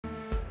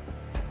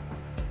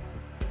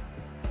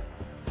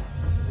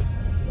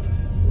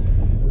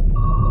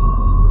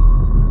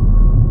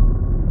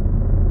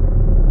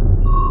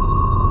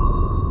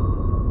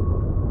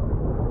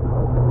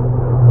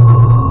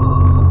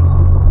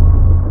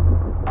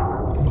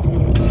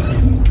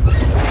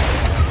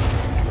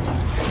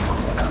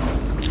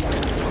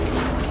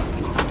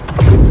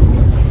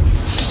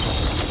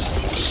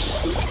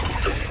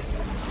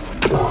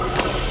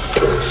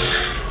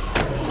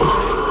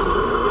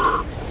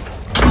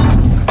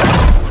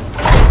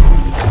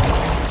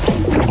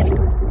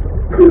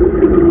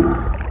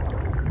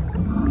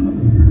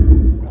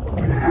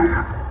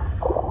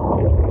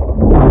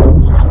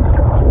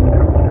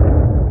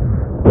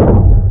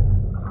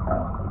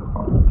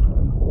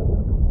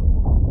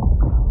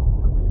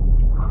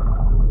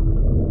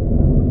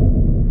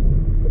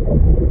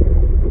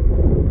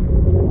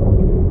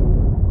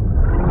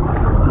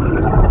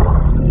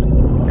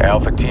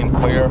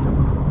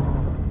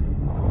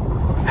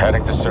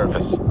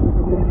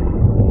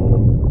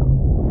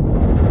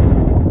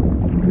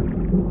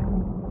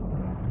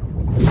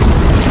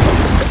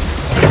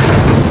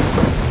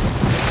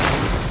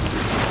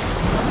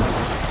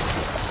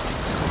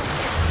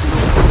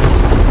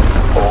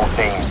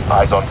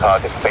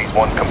Target phase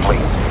 1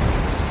 complete.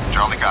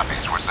 Charlie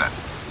copies. We're set.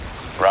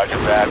 Roger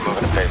that.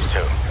 Moving to phase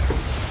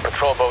 2.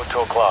 Patrol boat 2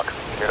 o'clock.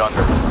 Get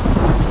under.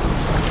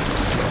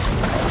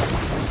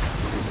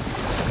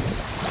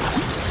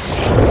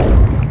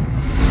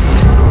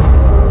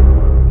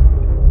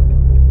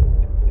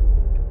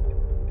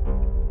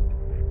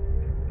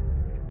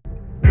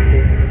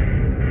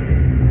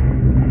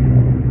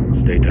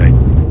 Stay tight.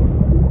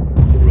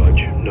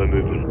 Roger. No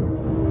movement.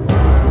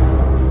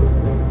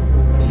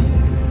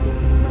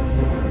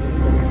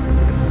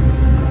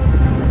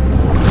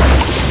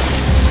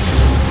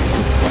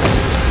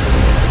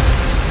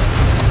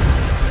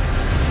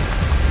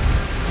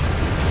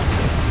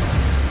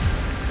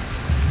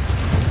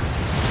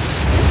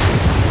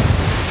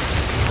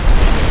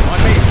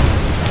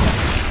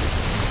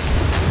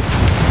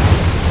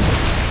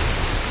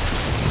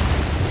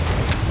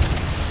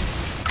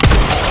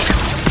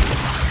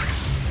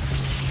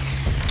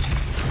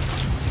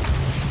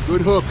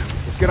 Good hook.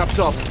 Let's get up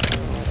top.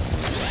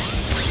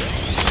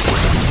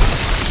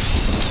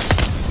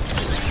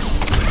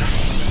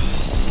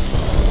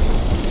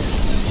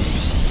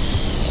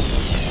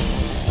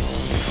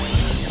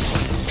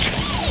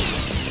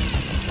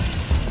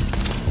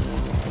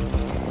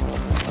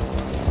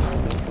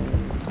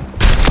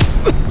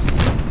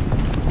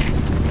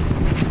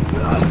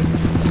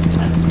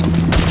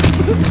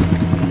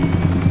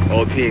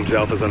 All teams,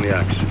 Alpha's on the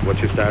axe. What's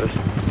your status?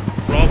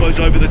 Bravo's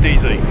over the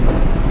DZ.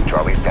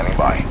 Charlie standing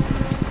by.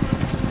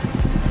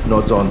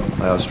 Nods on.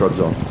 Strobes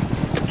on.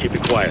 Keep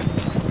it quiet.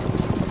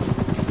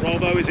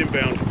 Bravo is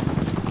inbound.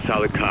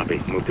 Solid copy.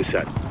 Move to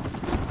set.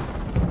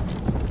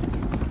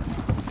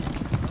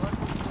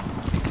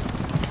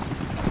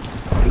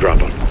 Drop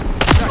him.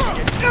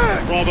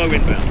 Bravo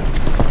inbound.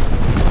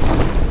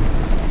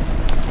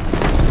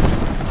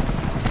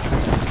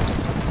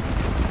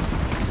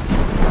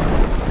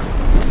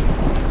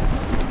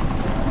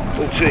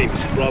 All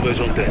teams, Bravo's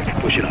on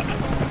deck. Push it up.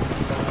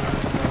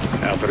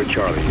 Alpha to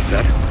Charlie, you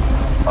set?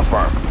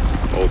 Affirm.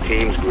 All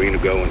teams green to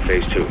go in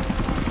phase 2.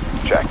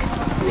 Check.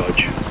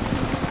 Roger.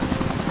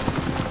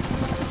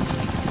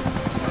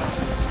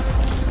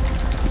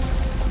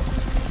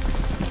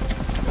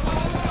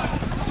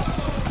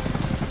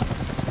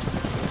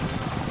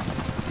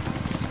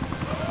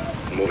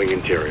 Moving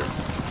interior.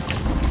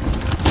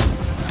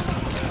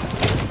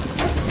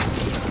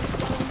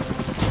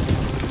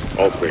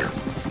 All clear.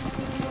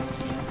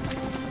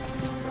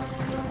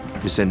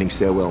 Descending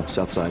stairwell,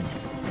 south side.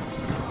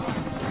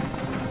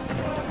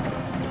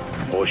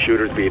 All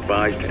shooters be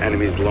advised,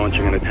 enemies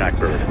launching an attack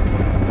bird.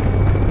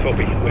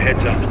 Copy, we're heads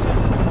up.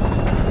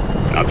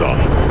 Knocked off.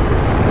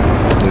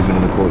 Movement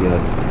in the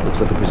courtyard. Looks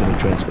like a prisoner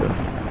transfer.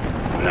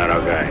 Not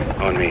our guy.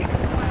 On me.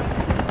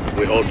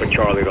 We hold for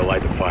Charlie to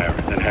light the fire,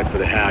 then head for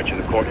the hatch in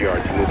the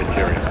courtyard to move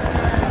interior.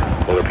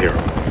 Hold up here.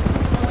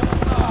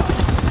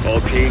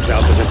 All teams,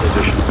 Alpha's in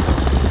position.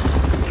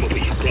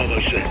 Copy, Bravo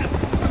set.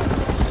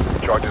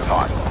 Charge is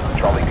hot.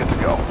 Charlie good to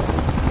go.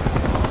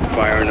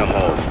 Fire in the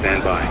hole,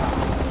 stand by.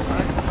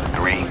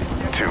 3,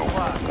 2,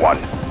 1,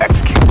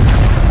 execute.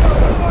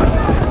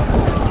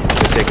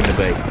 They're taking the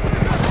bait.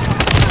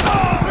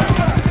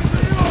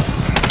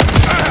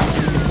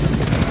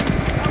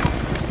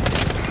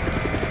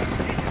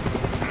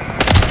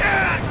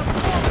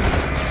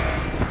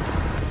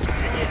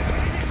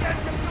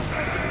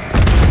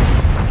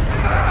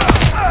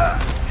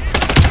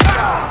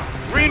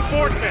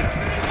 Reinforcements!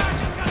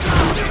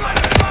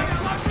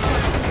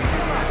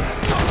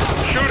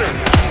 Shooter,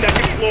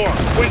 second floor,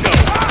 window.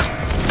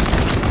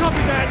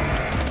 Copy that!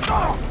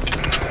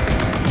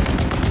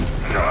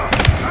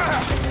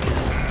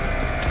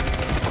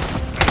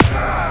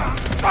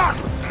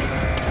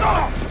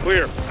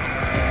 Clear.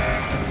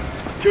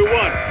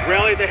 2-1,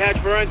 rally at the hatch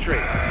for entry.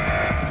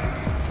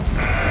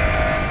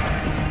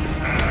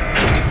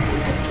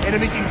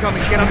 Enemies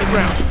incoming. Get on the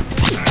ground.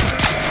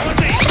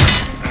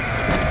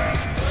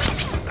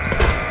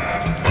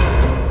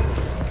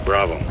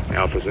 Bravo,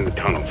 Alpha's in the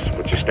tunnels.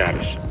 What's your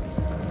status?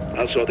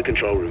 Outside the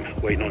control room,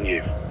 waiting on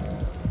you.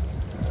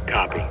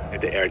 Copy. At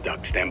the air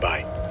duct, stand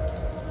by.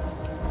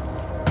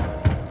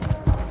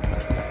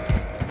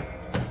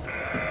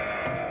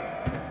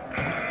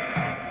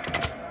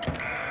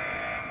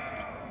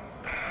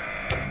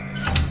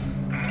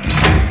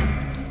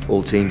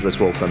 All teams, let's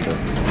roll thunder.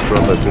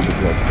 Bravo, pull the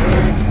plug.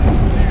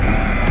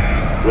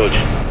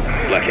 Roger.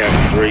 Blackout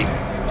in 3,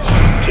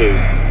 2,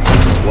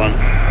 1.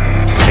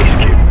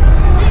 Execute.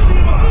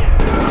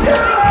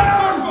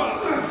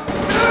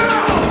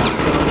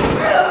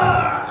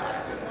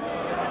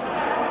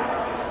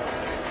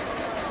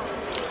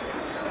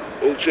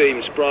 All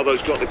teams,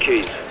 Bravo's got the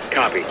keys.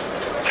 Copy.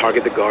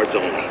 Target the guards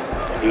only.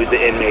 Use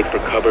the inmate for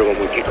cover when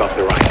we kick off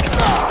the riot.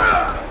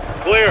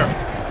 Clear.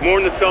 More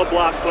in the cell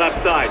blocks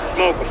left side.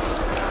 Smoke them.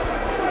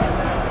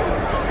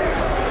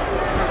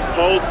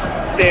 Hold.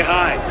 Stay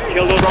high.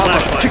 Kill those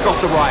flashlights. Kick off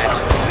the riot.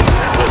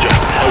 Roger.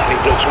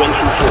 Opening blocks 1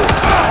 through 4.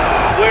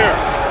 Clear.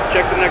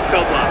 Check the next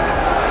cell block.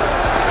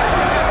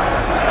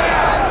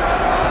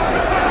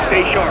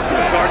 Stay sharp.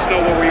 Guards know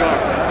where we are.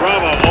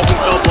 Bravo, open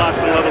cell blast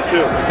on level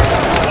 2.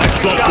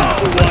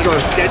 Let's go.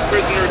 Dead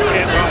prisoners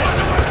can't rise.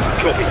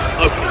 Copy.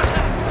 Okay.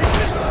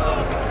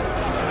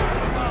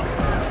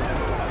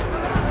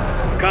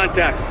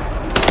 Contact.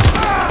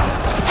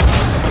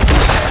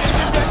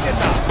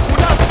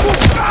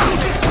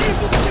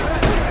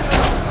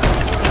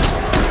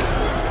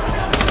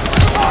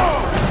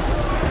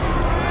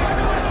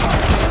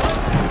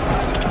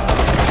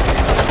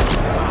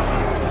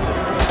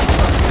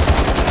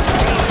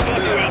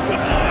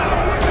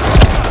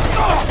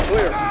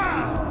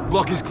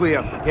 Block is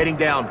clear. Heading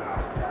down.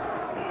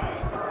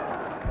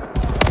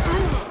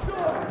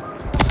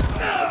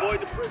 Avoid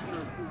the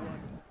prisoners.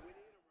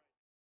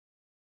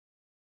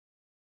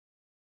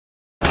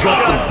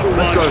 Drop them.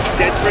 Let's go.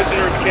 Dead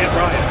prisoners can't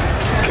riot.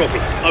 Copy.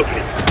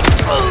 Okay.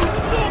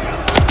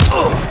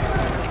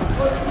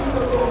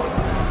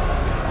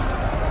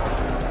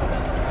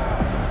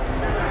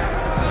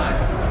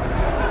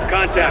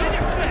 Contact.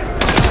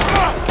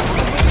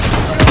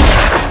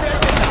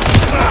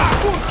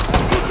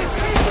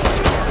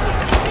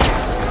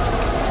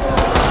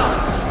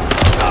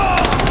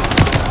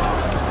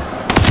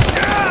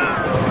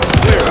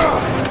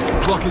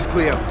 Block is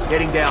clear.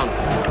 Heading down.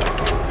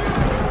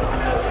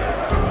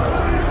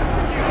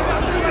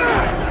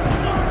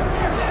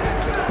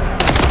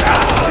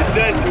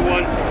 Descend to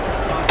 1.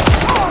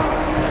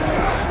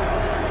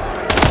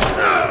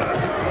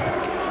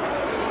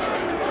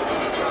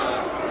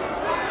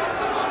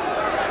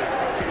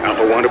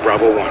 Alpha 1 to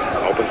Bravo 1.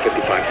 Open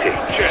 55C.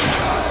 Check.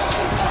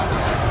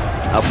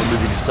 Alpha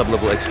moving to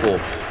sub-level X4.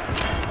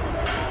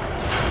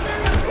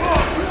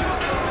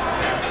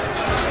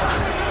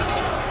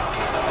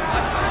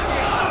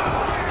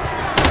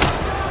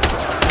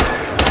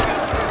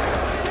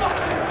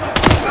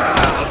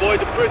 Avoid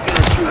the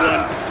prisoners,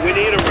 2-1. We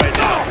need them right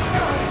now.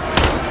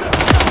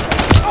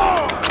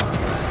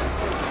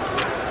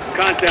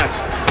 Contact.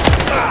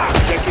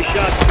 Check your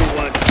shots,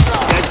 2-1.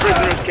 Dead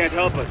prisoners can't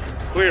help us.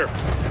 Clear.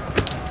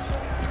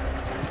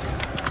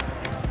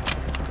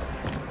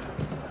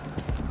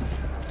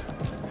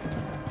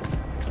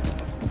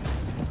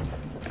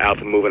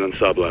 Alpha moving on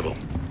sub-level.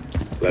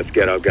 Let's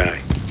get our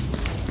guy.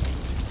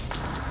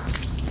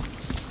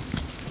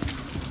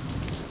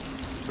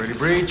 Ready,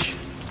 breach?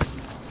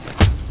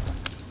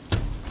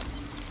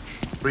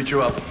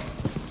 Breacher up.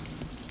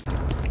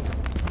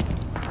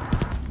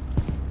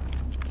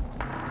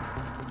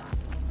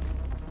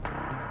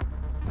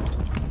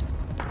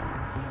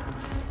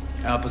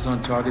 Alpha's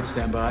on target,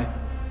 stand by.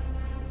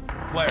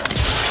 Flare.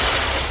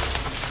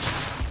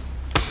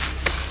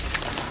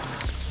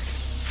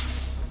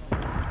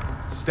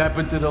 Step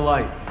into the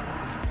light.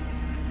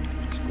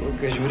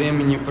 Сколько ж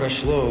времени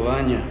прошло,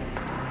 Ваня?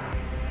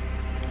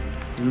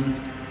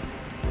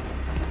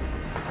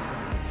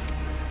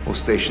 All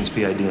stations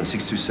PID on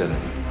 627.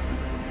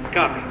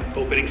 Copy.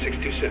 Opening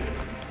 627.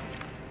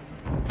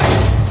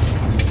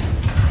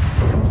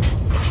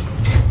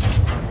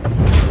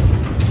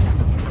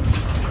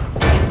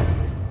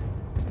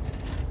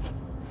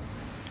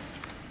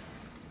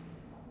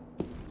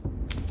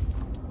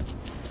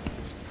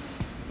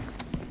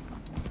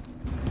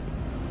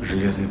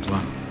 Железный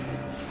план.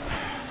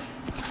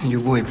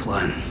 Любой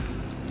план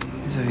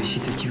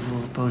зависит от его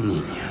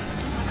выполнения.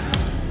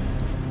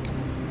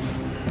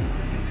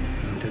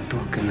 Это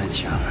только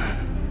начало.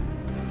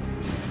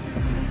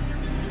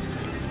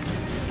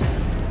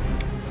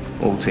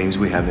 All teams,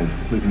 we have him.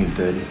 Moving in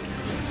 30.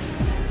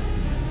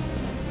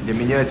 Для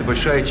меня это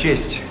большая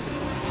честь,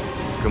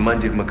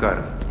 командир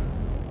Макаров.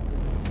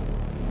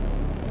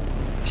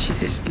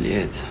 6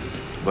 лет.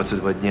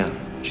 22 дня,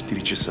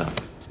 4 часа.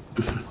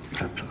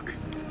 Браток.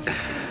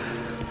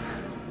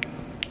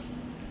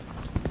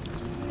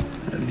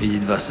 Рад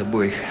видеть вас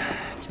обоих.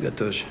 Тебя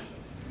тоже.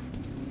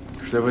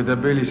 Что вы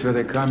добились в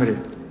этой камере?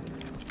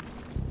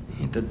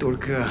 Это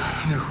только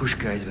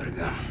верхушка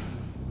айсберга.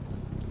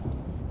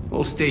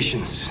 All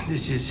stations,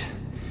 this is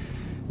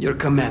your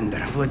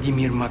commander,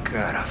 Vladimir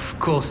Makarov.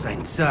 Call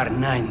sign Tsar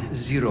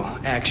 90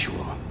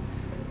 actual.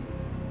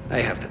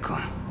 I have the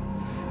con.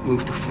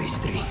 Move to phase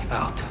 3.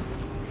 Out.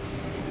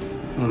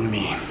 On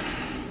me.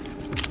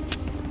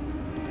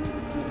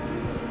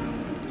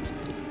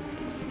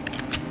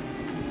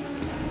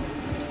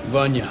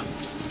 Vanya,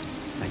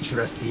 I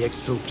trust the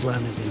exfil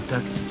plan is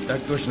intact.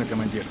 Так точно,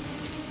 командир.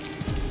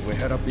 We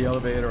head up the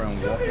elevator and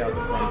walk out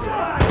the front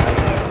door.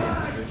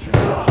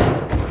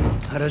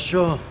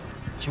 Хорошо.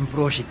 Чем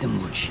проще, тем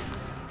лучше.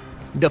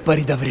 До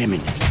поры до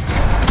времени.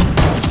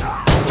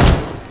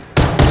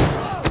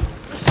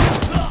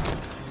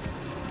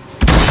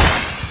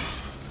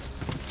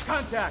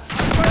 Contact!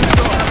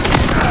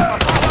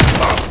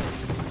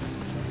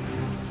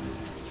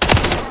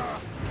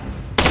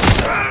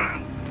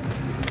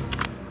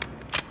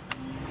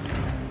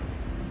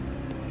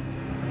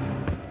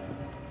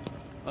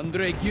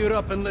 Andrei, gear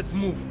up and let's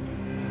move.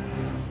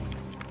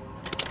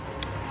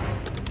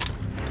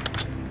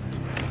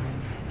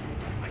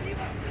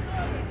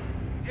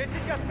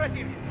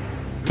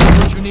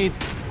 What you need?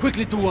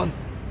 Quickly to one.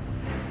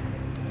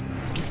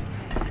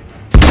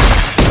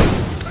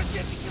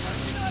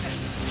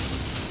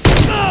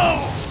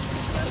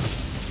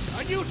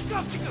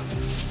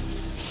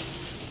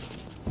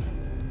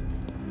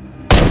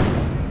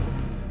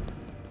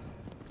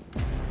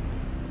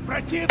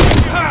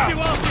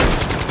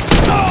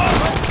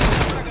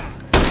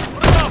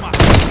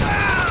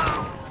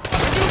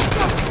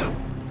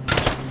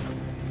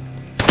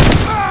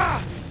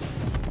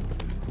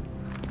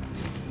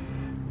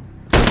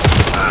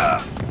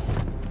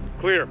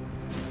 Clear.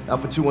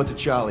 Alpha 2-1 to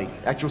Charlie.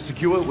 Actual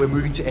secure, we're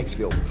moving to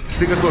Xville.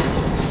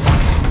 Приготовиться.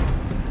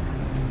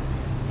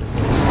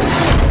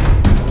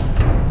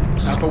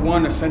 Alpha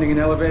 1 ascending an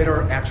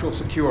elevator, actual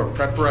secure.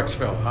 Prep for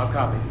exfil. How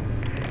copy?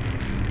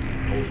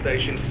 All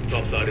stations,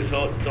 topside is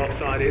hot,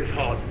 topside is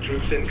hot.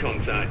 Troops in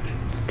contact.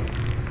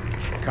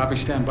 Copy,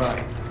 stand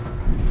by.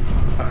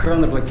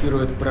 Охрана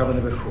блокирует право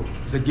наверху.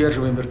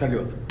 Задерживаем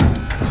вертолет.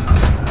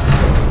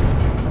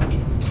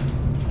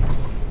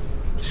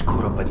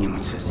 Скоро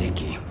поднимутся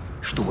зэки,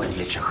 чтобы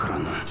отвлечь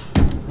охрану.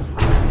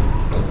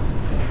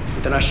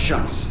 Это наш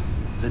шанс.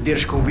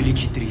 Задержка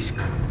увеличит риск.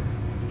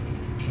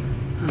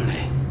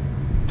 Андрей,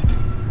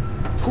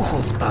 who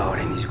holds power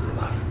in this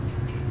gulag?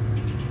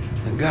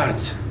 The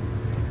guards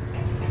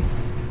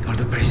or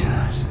the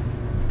prisoners?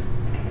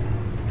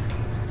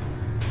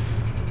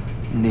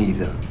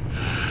 Neither.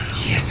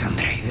 Yes,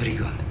 Андрей, very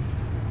good.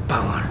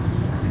 Power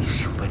is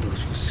sealed by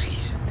those who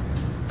seize it.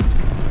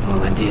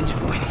 Молодец,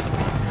 воин.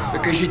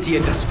 Покажите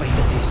это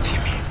своими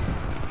действиями.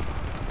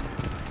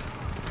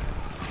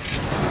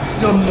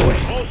 За мной!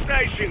 All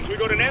stations, we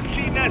got an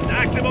MC nest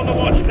active on the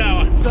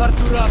watchtower.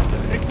 Shorturl.at,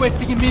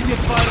 requesting immediate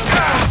fire on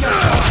the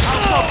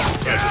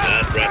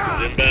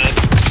Raptors inbound.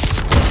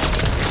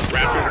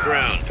 Raptors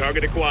ground.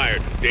 Target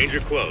acquired. Danger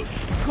close.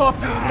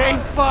 Copy, rain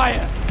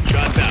fire!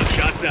 Shots out.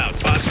 Shots out.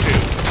 Box 2.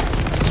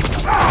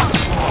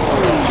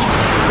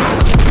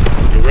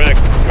 Direct.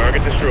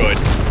 Target destroyed.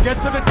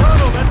 Get to the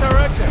tunnel, that's our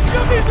exit.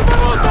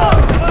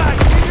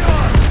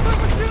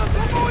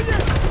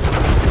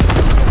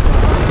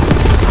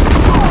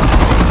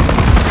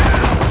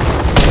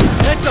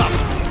 Heads up!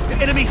 The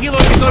enemy helo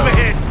is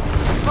overhead.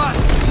 Fine,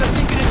 you should have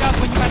taken it out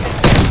when you had the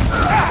chance.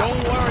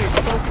 Don't worry,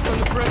 focus on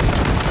the pressure.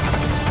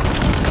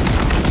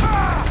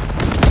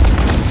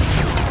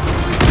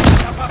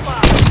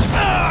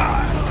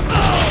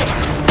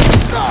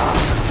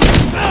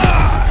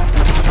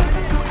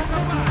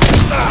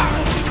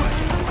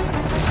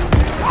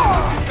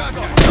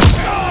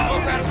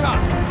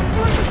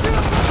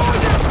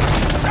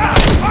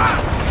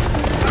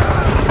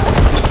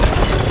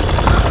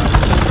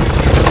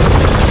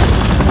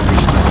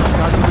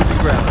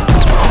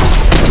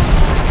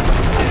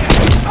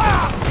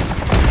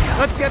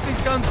 Let's get these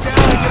guns down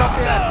and get up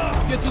there.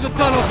 Get to the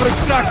tunnel for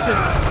extraction.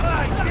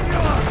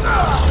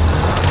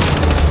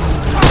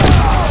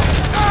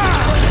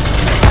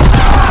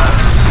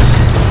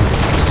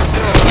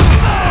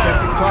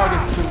 Checking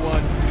targets,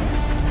 2-1.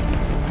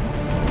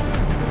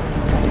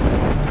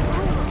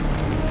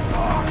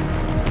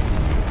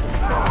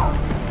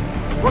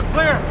 We're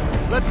clear.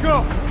 Let's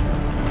go.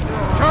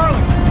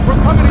 Charlie,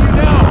 we're coming to you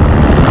now.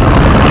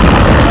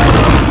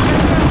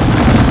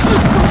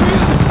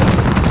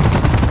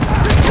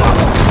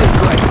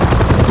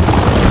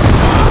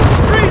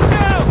 Freeze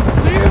down!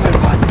 Clear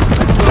everyone!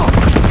 Let's go!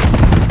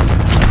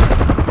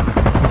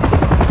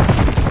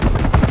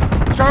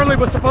 Charlie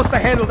was supposed to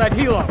handle that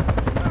helo.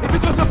 If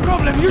it was a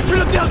problem, you should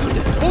have dealt with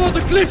it. Follow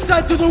the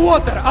cliffside to the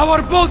water.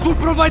 Our boats will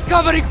provide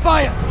covering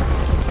fire.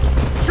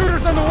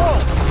 Shooters on the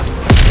wall!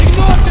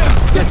 Ignore them!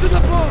 Get to the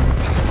boat!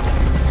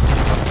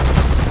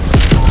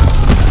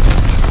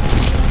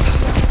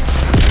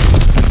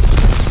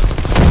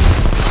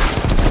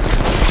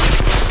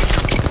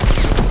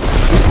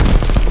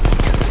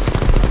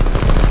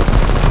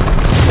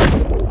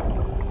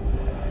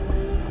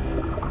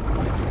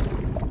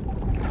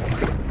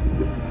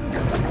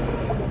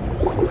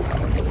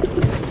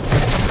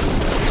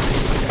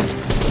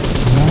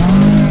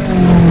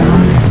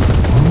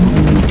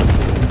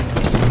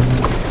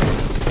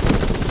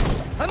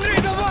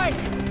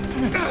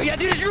 Я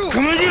держу!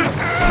 Командир!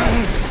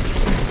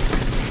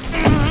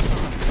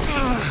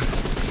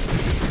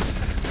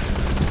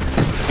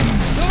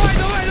 Давай,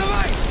 давай,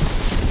 давай!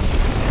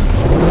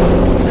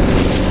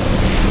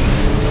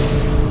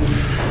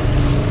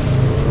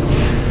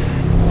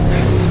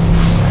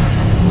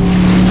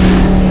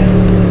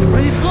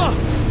 Пронесло!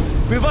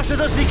 Мы ваши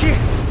должники,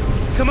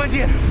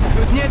 командир!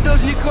 Тут нет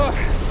должников.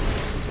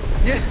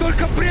 Есть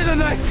только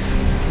преданность.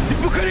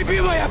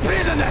 Непоколебимая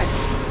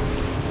преданность.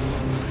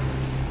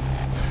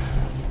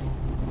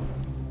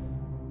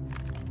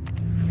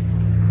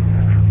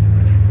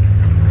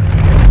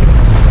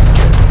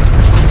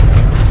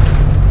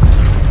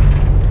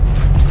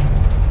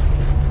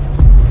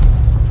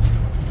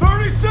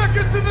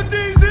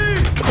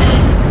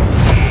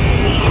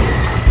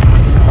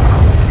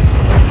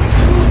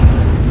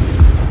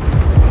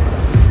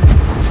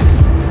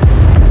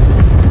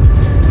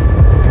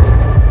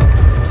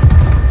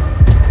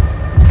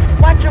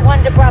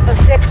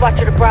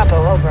 Watcher to Bravo,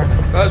 over.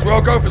 As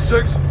well, go for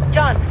 6.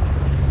 John,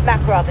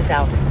 Makarov is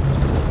out.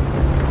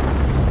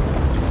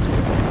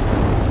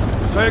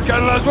 Say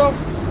again, Laswell.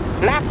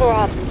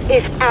 Makarov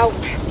is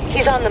out.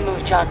 He's on the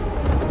move, John.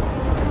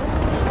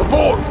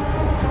 Abort!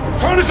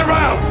 Turn us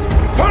around!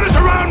 Turn us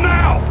around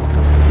now!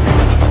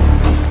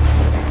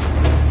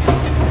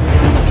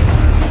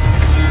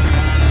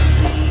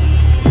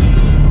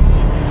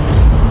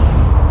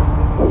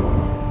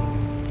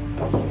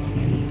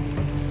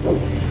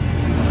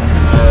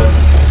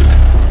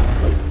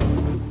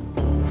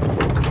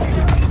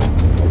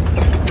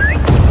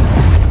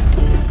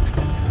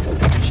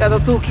 Shadow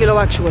 2, Kilo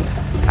actual.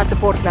 At the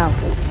port now.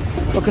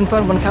 Will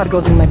confirm when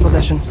cargo's in my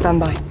possession.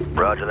 Stand by.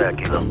 Roger that,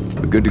 Kilo.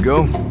 We're good to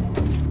go?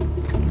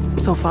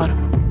 So far.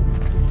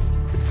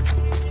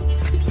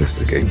 This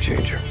is a game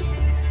changer.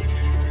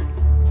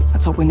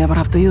 Let's hope we never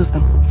have to use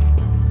them.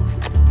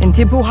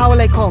 Intibu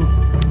hawalaikum.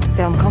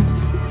 Stay on comms.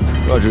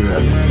 Roger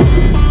that.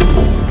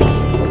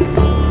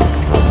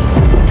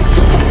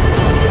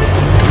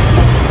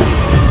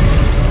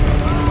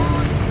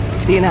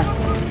 Dina.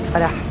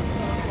 Farah.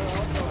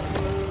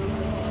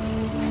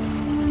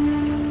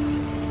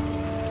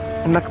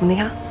 أمك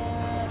منيحة؟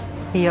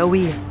 هي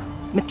قوية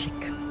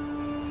مثلك.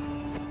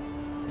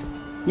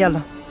 يلا.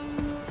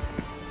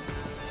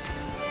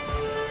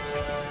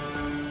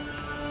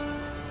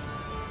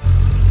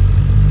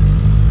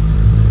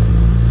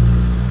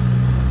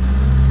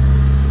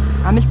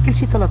 عملت كل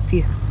شي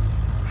طلبتيه.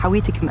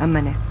 حويتك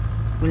مأمنة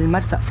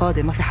والمرسق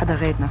فاضي ما في حدا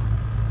غيرنا.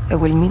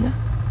 والمينا؟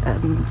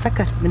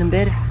 مسكر من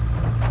امبارح.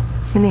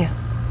 منيح.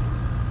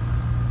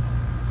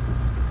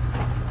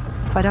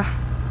 فرح.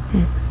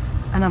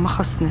 أنا ما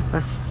خصني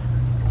بس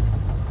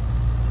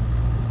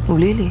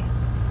قوليلي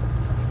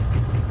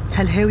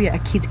هالهاوية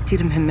أكيد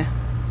كتير مهمة.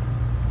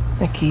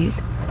 أكيد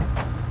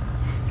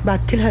بعد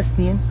كل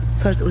هالسنين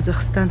صارت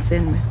أوزبكستان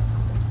سالمة.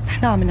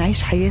 نحن عم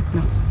نعيش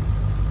حياتنا.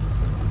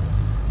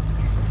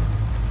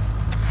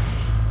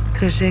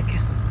 ترجاكي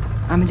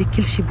اعملي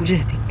كل شي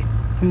بوجهتك.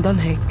 نضل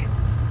هيك.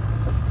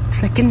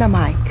 نحن كلنا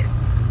معك.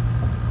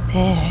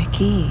 ايه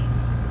أكيد.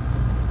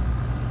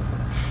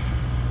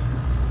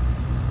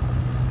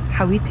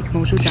 حويتك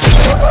موجودة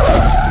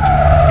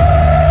عندك.